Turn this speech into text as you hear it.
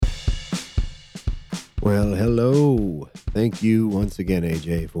Well, hello. Thank you once again,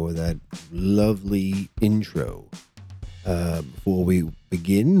 AJ, for that lovely intro. Before we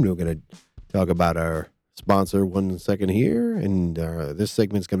begin, we're going to talk about our sponsor 1 second here. And this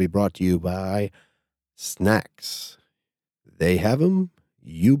segment's going to be brought to you by Snacks. They have them,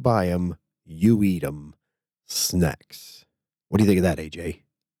 you buy them, you eat them. Snacks. What do you think of that, AJ?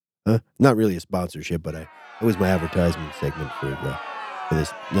 Huh? Not really a sponsorship, but it was my advertisement segment for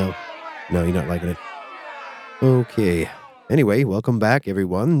this. No, you're not liking it. Okay. Anyway, welcome back,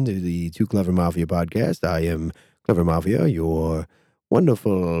 everyone, to the Too Clever Mafia podcast. I am Clever Mafia, your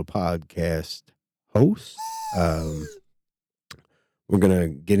wonderful podcast host. We're going to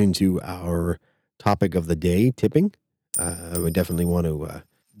get into our topic of the day, tipping. We definitely want to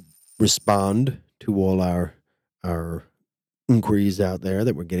respond to all our inquiries out there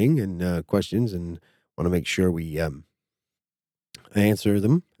that we're getting and questions, and want to make sure we answer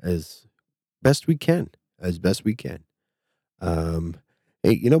them as best we can. Um,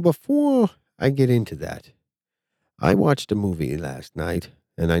 Hey, before I get into that, I watched a movie last night,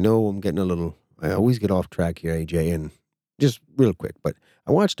 and I know I always get off track here, AJ, and just real quick, but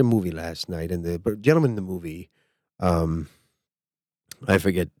I watched a movie last night, and the gentleman in the movie, um, I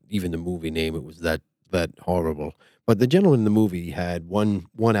forget even the movie name. It was that horrible. But the gentleman in the movie had one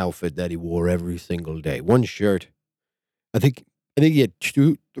outfit that he wore every single day, one shirt. I think I think he had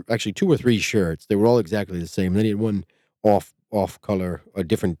two or three shirts. They were all exactly the same. Then he had one off color, a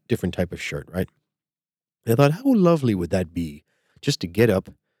different type of shirt, right? And I thought, how lovely would that be, just to get up?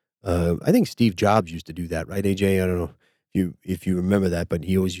 I think Steve Jobs used to do that, right, AJ? I don't know if you remember that, but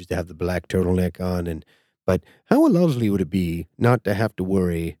he always used to have the black turtleneck on. But how lovely would it be not to have to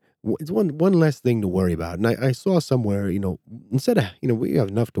worry? It's one less thing to worry about. And I saw somewhere, instead of we have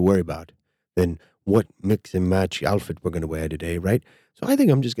enough to worry about, then what mix and match outfit we're going to wear today, right? So I think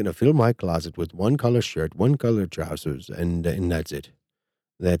I'm just going to fill my closet with one color shirt, one color trousers, and that's it.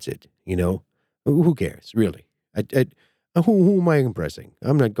 That's it. Who cares, really? Who am I impressing?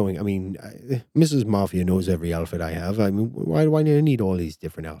 I'm not going. I mean, Mrs. Mafia knows every outfit I have. I mean, why do I need all these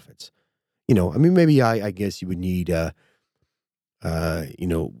different outfits? I mean, maybe I guess you would need. I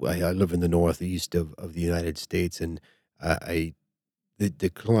live in the northeast of the United States, and the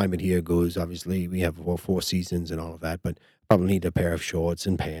climate here goes. Obviously, we have four seasons and all of that, but probably need a pair of shorts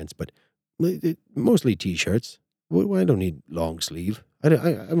and pants, but mostly t-shirts. Well, I don't need long sleeve.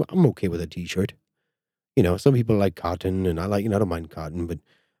 I'm okay with a t-shirt. Some people like cotton, and I don't mind cotton, but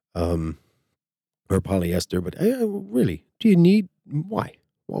um, or polyester. But really, do you need why?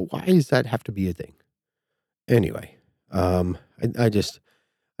 Well, why does that have to be a thing? Anyway, I just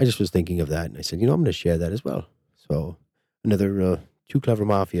was thinking of that, and I said, I'm going to share that as well. So another Too Clever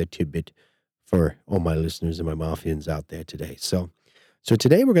Mafia tidbit for all my listeners and my Mafians out there today. So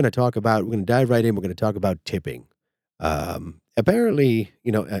today we're going to dive right in. We're going to talk about tipping. Apparently,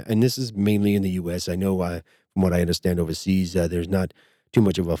 and this is mainly in the U.S. I know from what I understand overseas, there's not too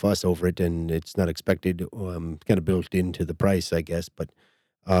much of a fuss over it, and it's not expected, kind of built into the price, I guess. But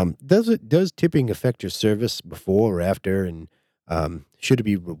does tipping affect your service before or after, and should it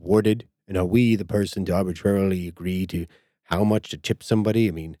be rewarded? And are we the person to arbitrarily agree to how much to tip somebody?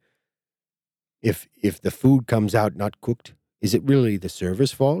 I mean, if the food comes out not cooked, is it really the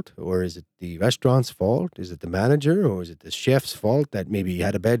server's fault, or is it the restaurant's fault? Is it the manager, or is it the chef's fault that maybe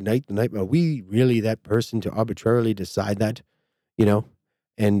had a bad night the night? Are we really that person to arbitrarily decide that? You know,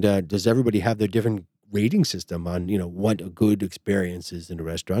 and does everybody have their different rating system on what a good experience is in a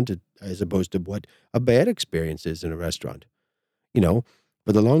restaurant, as opposed to what a bad experience is in a restaurant? You know,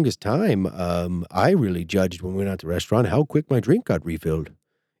 for the longest time, I really judged when we went out to the restaurant how quick my drink got refilled.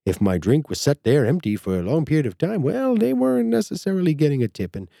 If my drink was set there empty for a long period of time, well, they weren't necessarily getting a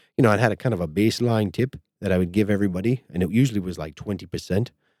tip. And, I had a kind of a baseline tip that I would give everybody, and it usually was like 20%.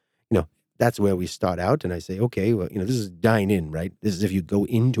 That's where we start out. And I say, okay, well, this is dine in, right? This is if you go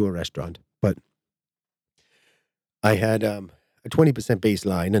into a restaurant. But I had a 20%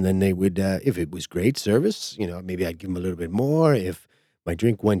 baseline, and then they would, if it was great service, maybe I'd give them a little bit more. If my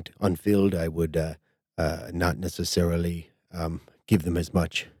drink went unfilled, I would not necessarily give them as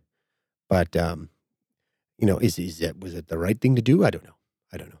much. But was it the right thing to do? I don't know.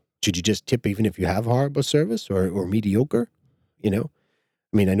 Should you just tip even if you have horrible service or mediocre? I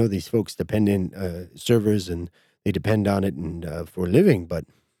mean, I know these folks depend on servers, and they depend on it and for a living. But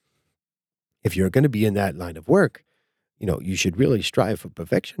if you're going to be in that line of work, you should really strive for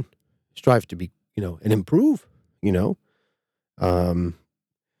perfection, strive to be, and improve. You know.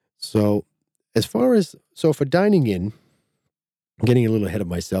 So for dining in, I'm getting a little ahead of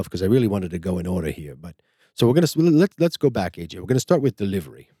myself because I really wanted to go in order here. But so let's go back, AJ. We're gonna start with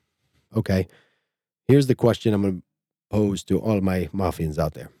delivery. Okay. Here's the question I'm going to pose to all my Mafians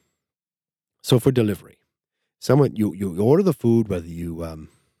out there. So for delivery, someone you order the food, whether you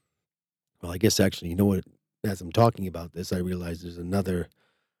well, I guess actually, you know what? As I'm talking about this, I realize there's another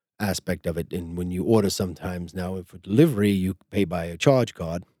aspect of it. And when you order, sometimes now for delivery, you pay by a charge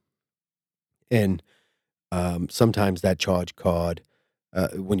card, and sometimes that charge card,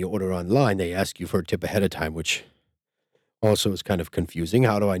 when you order online, they ask you for a tip ahead of time, which also is kind of confusing.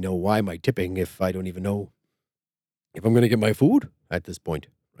 How do I know why am I tipping if I don't even know if I'm going to get my food at this point,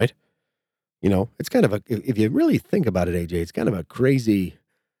 right? It's kind of if you really think about it, AJ, it's kind of a crazy,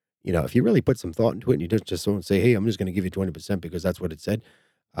 if you really put some thought into it and you just don't say, hey, I'm just going to give you 20% because that's what it said.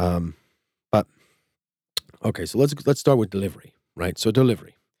 Um, but okay, so let's start with delivery, right? So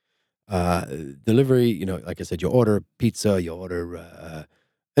delivery. Uh, Delivery, like I said, you order pizza, you order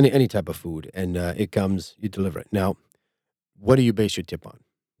any type of food, and it comes, you deliver it. Now, what do you base your tip on?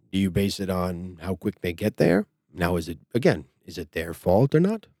 Do you base it on how quick they get there? Now, is it their fault or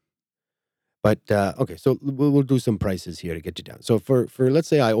not? But okay, so we'll do some prices here to get you down. So for let's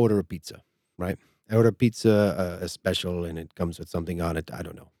say I order a pizza, right? I order a pizza, a special, and it comes with something on it. I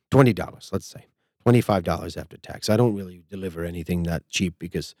don't know, $20. Let's say $25 after tax. I don't really deliver anything that cheap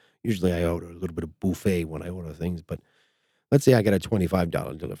because usually I order a little bit of buffet when I order things. But let's say I get a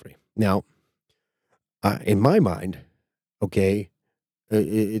 $25 delivery. Now, in my mind, okay,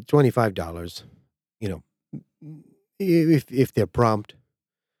 $25. You know, if they're prompt,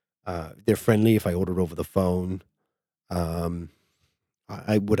 they're friendly. If I order over the phone, um,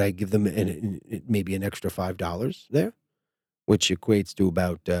 I would I give them maybe an extra $5 there, which equates to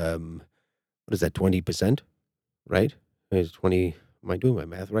about what is that, 20%, right? It's 20. Am I doing my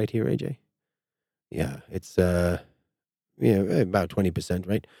math right here, AJ? Yeah, it's about 20%,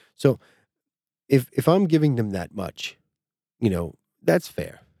 right? So if I'm giving them that much, that's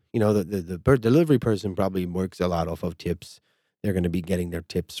fair. The delivery person probably works a lot off of tips. They're going to be getting their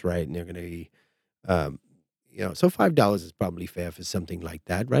tips right, and they're going to be, um, so $5 is probably fair for something like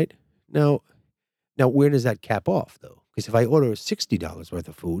that, right? Now, where does that cap off though? Because if I order $60 worth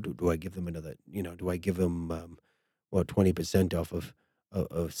of food, do I give them another? Do I give them 20% off of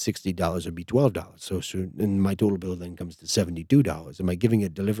 $60 would be $12. So and my total bill then comes to $72. Am I giving a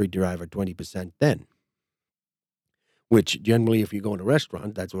delivery driver 20% then? Which generally, if you go in a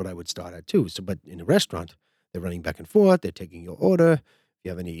restaurant, that's what I would start at too. So, but in a restaurant, they're running back and forth. They're taking your order. If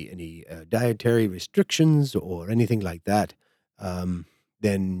you have any dietary restrictions or anything like that,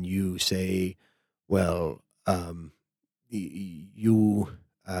 then you say, well, you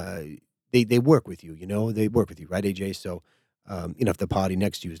they work with you. They work with you, right, AJ? So, if the party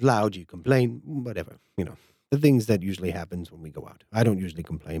next to you is loud, you complain, whatever. The things that usually happens when we go out. I don't usually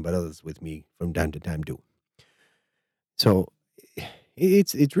complain, but others with me from time to time do. So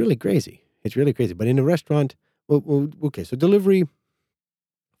it's really crazy. It's really crazy. But in a restaurant, well, okay, so delivery,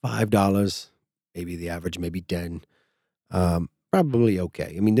 $5, maybe the average, maybe 10. Probably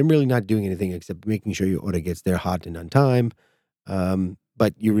okay. I mean, they're really not doing anything except making sure your order gets there hot and on time.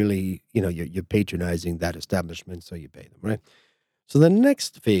 But you really, you're patronizing that establishment, so you pay them, right? So the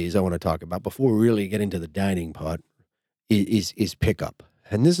next phase I want to talk about before we really get into the dining part is pickup.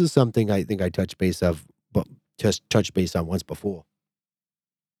 And this is something I think I just touched base on once before.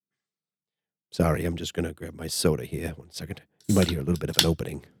 Sorry, I'm just going to grab my soda here. 1 second. You might hear a little bit of an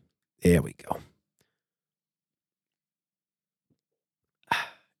opening. There we go.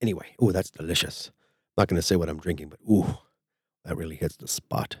 Anyway, that's delicious. I'm not going to say what I'm drinking, but that really hits the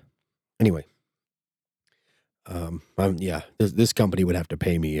spot. Anyway, yeah, this company would have to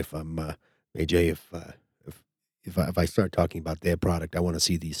pay me if I'm AJ. If I start talking about their product, I want to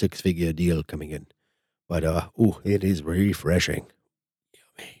see the 6-figure deal coming in. But it is refreshing.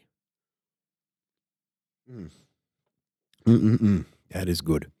 Yummy. Mm. Mm-mm-mm. That is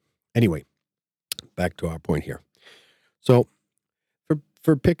good. Anyway, back to our point here. So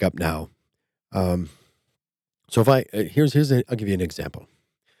for pickup now, um, so if I'll give you an example.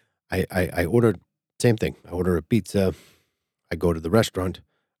 I ordered same thing. I order a pizza. I go to the restaurant.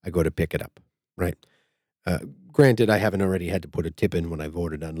 I go to pick it up. Right. Uh, Granted, I haven't already had to put a tip in when I've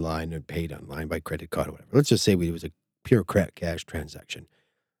ordered online or paid online by credit card or whatever. Let's just say it was a pure cash transaction.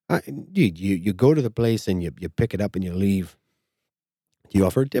 Dude, you go to the place and you pick it up and you leave. You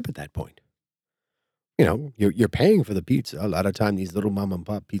offer a tip at that point. You're paying for the pizza. A lot of time, these little mom and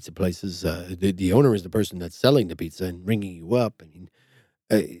pop pizza places, the owner is the person that's selling the pizza and ringing you up. I mean,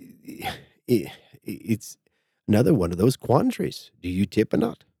 it's another one of those quandaries. Do you tip or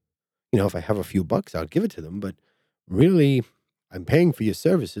not? If I have a few bucks, I'll give it to them. But really, I'm paying for your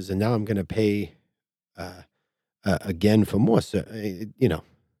services, and now I'm going to pay again for more. So,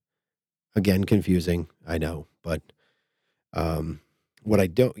 Again, confusing, I know, but um, what I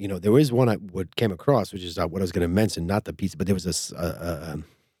don't, there is one I would came across, which is what I was going to mention, not the pizza, but there was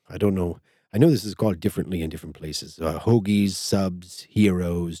I don't know. I know this is called differently in different places. Hoagies, subs,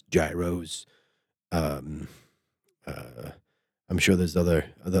 heroes, gyros. Um, uh, I'm sure there's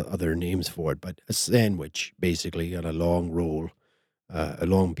other names for it, but a sandwich basically on a long roll, a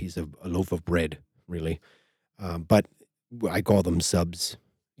long piece of a loaf of bread, really. But I call them subs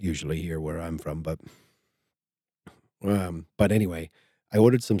usually here where I'm from. But anyway, I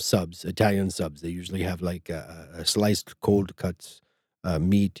ordered some subs, Italian subs. They usually have like a sliced cold cuts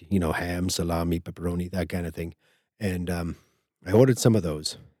meat, ham, salami, pepperoni, that kind of thing. And I ordered some of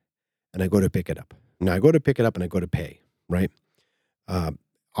those, and I go to pick it up. Now I go to pick it up and I go to pay, right? Uh,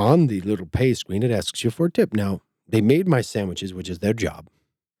 on the little pay screen, it asks you for a tip. Now they made my sandwiches, which is their job,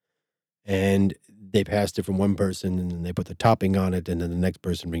 and they passed it from one person, and then they put the topping on it, and then the next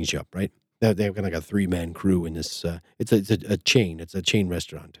person brings you up, right? They've got like a three-man crew in this. It's a chain. It's a chain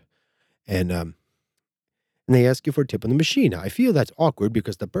restaurant, and and they ask you for a tip on the machine. Now, I feel that's awkward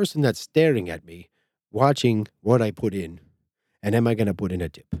because the person that's staring at me, watching what I put in, and am I going to put in a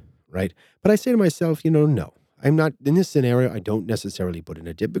tip, right? But I say to myself, no, I'm not in this scenario. I don't necessarily put in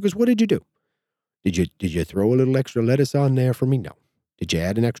a tip because what did you do? Did you throw a little extra lettuce on there for me? No. Did you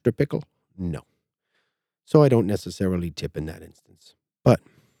add an extra pickle? No. So I don't necessarily tip in that instance. But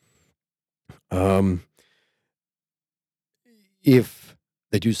um, if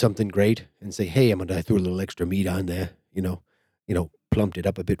they do something great and say, "Hey, I threw a little extra meat on there," plumped it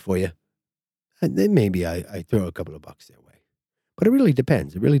up a bit for you, and then maybe I throw a couple of bucks their way. But it really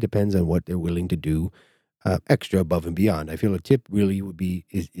depends. It really depends on what they're willing to do extra above and beyond. I feel a tip really would be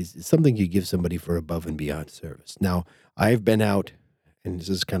is something you give somebody for above and beyond service. Now, I've been out, and this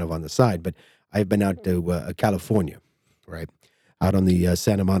is kind of on the side, but I've been out to California, right, out on the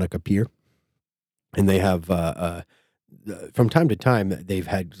Santa Monica Pier, and they have from time to time they've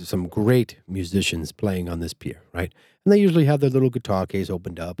had some great musicians playing on this pier, right? And they usually have their little guitar case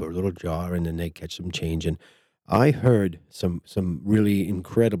opened up or a little jar, and then they catch some change. And I heard some really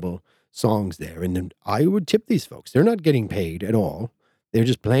incredible songs there, and then I would tip these folks. They're not getting paid at all. They're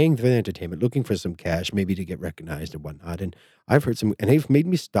just playing for the entertainment, looking for some cash, maybe to get recognized and whatnot. And I've heard some, and they've made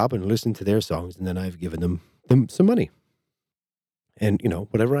me stop and listen to their songs, and then I've given them some money, and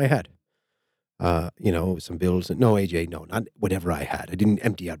whatever I had. Some bills. No, AJ, no, not whatever I had. I didn't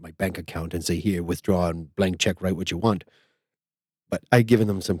empty out my bank account and say, here, withdraw and blank check, write what you want. But I given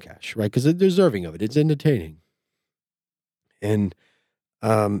them some cash, right? Because they're deserving of it. It's entertaining. And,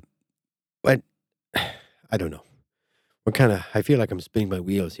 um, but I don't know. I feel like I'm spinning my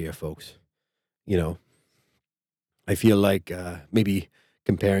wheels here, folks. You know, I feel like maybe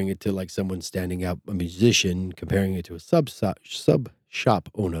comparing it to like someone standing up, a musician, comparing it to a sub shop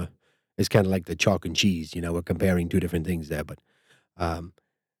owner is kind of like the chalk and cheese. We're comparing two different things there. But um,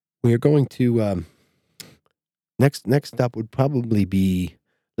 we are going to next up would probably be,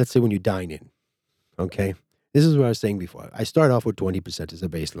 let's say, when you dine in. Okay, this is what I was saying before. I start off with 20% as a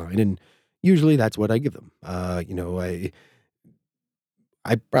baseline, and usually that's what I give them. I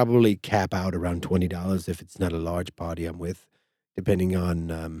probably cap out around $20 if it's not a large party I'm with, depending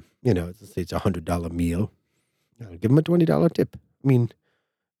on let's say it's $100 meal. I'll give them a $20 tip. I mean,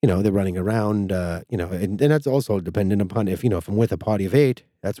 they're running around, and that's also dependent upon if I'm with a party of eight,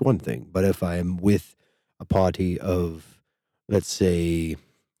 that's one thing. But if I'm with a party of, let's say,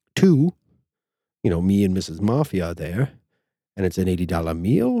 two, me and Mrs. Mafia are there, and it's an $80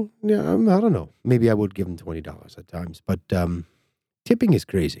 meal, yeah, I don't know. Maybe I would give them $20 at times, but tipping is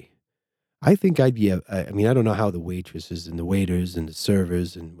crazy. I think I'd be I mean, I don't know how the waitresses and the waiters and the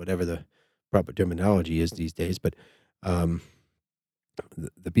servers and whatever the proper terminology is these days, but um,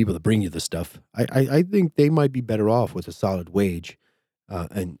 the people that bring you the stuff, I think they might be better off with a solid wage,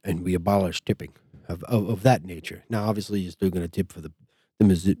 and we abolish tipping of that nature. Now, obviously, you're still going to tip for the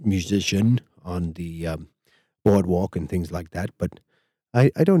musician on the boardwalk and things like that, but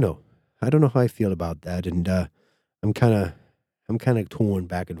I don't know. I don't know how I feel about that, and I'm kind of I'm kind of torn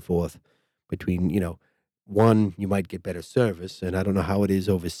back and forth between one, you might get better service, and I don't know how it is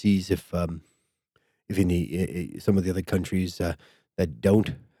overseas if any some of the other countries that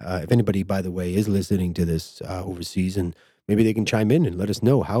don't. If anybody, by the way, is listening to this overseas, and maybe they can chime in and let us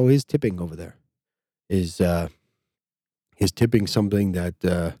know how is tipping over there. Is is tipping something that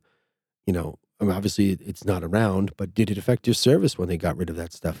I mean, obviously it's not around, but did it affect your service when they got rid of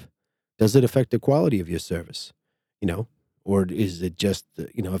that stuff? Does it affect the quality of your service? You know, or is it just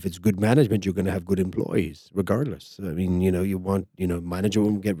if it's good management, you're going to have good employees regardless. I mean, you want manager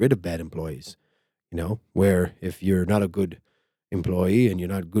won't get rid of bad employees. Where if you're not a good employee and you're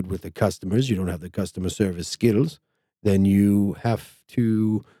not good with the customers, you don't have the customer service skills, then you have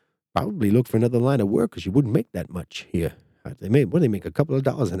to probably look for another line of work because you wouldn't make that much here. They make a couple of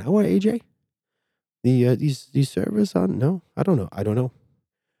dollars an hour, AJ? These servers on no, I don't know. I don't know.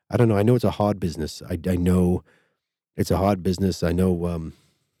 I know it's a hard business. I know it's a hard business. I know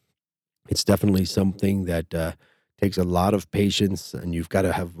it's definitely something that takes a lot of patience, and you've got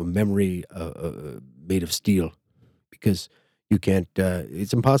to have a memory made of steel because you can't.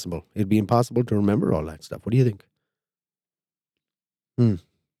 It's impossible. It'd be impossible to remember all that stuff. What do you think? Hmm.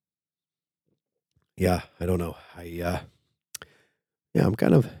 Yeah, I don't know. Yeah, I'm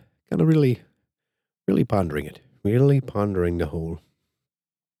kind of really pondering it. Really pondering the whole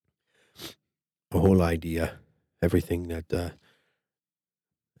idea, everything that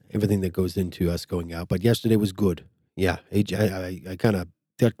everything that goes into us going out. But yesterday was good. Yeah, I kind of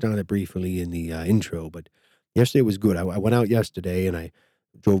touched on it briefly in the intro, but yesterday was good. I went out yesterday and I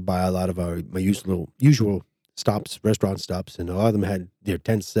drove by a lot of my usual stops, restaurant stops, and a lot of them had their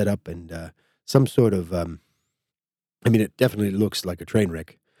tents set up and some sort of. I mean, it definitely looks like a train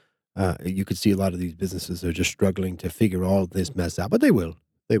wreck. You could see a lot of these businesses are just struggling to figure all this mess out, but they will.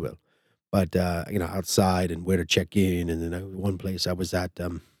 They will. But outside and where to check in, and then one place I was at, I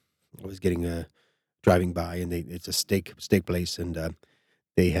was getting driving by, and it's a steak place, and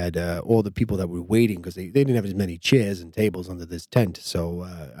they had all the people that were waiting because they didn't have as many chairs and tables under this tent. So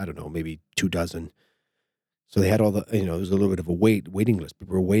I don't know, maybe 2 dozen. So they had all the there was a little bit of a waiting list.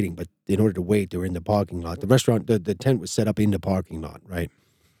 People were waiting, but in order to wait, they were in the parking lot. The restaurant, the tent was set up in the parking lot, right?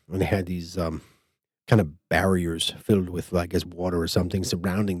 And they had these kind of barriers filled with, I guess, water or something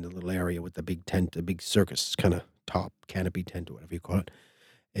surrounding the little area with the big tent, the big circus kind of top canopy tent or whatever you call it.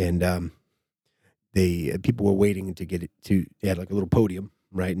 And they people were waiting to get it to. They had like a little podium,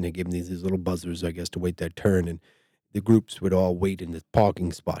 right? And they gave them these little buzzers, I guess, to wait their turn. And the groups would all wait in the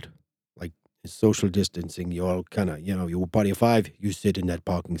parking spot, like social distancing. You all kind of, you're a party of five. You sit in that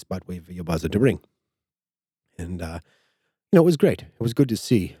parking spot, wait for your buzzer to ring. And it was great. It was good to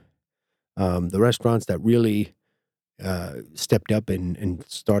see the restaurants that really stepped up and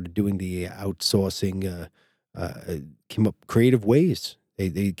started doing the outsourcing. Came up creative ways.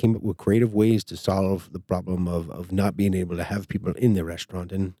 They came up with creative ways to solve the problem of not being able to have people in the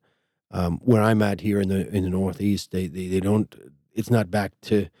restaurant. And where I'm at here in the Northeast, they don't. It's not back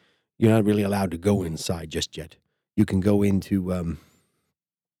to. You're not really allowed to go inside just yet. You can go into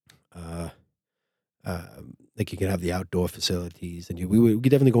uh, like you can have the outdoor facilities, and we could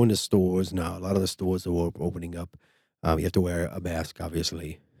definitely go into stores now. A lot of the stores are opening up. You have to wear a mask,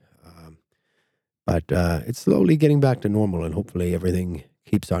 obviously, but it's slowly getting back to normal, and hopefully everything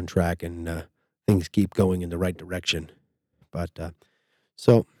keeps on track and things keep going in the right direction. But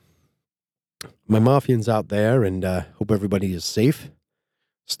so my Mafians out there, and hope everybody is safe,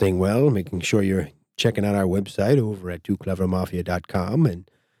 staying well, making sure you're checking out our website over at tooclevermafia.com and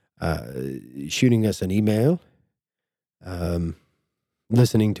shooting us an email,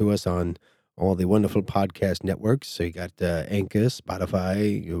 listening to us on all the wonderful podcast networks. So you got Anchor,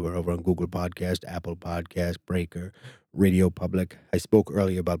 Spotify, you were over on Google Podcast, Apple Podcast, Breaker, Radio Public. I spoke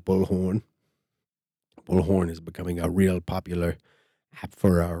earlier about Bullhorn. Bullhorn is becoming a real popular app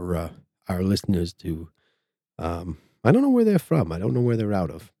for our listeners to. I don't know where they're from. I don't know where they're out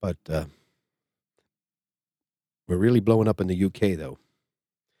of, but we're really blowing up in the UK, though.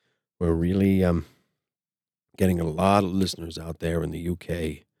 We're really getting a lot of listeners out there in the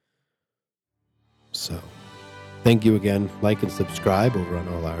UK. So thank you again. Like and subscribe over on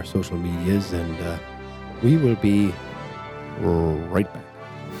all our social medias, and we will be right back.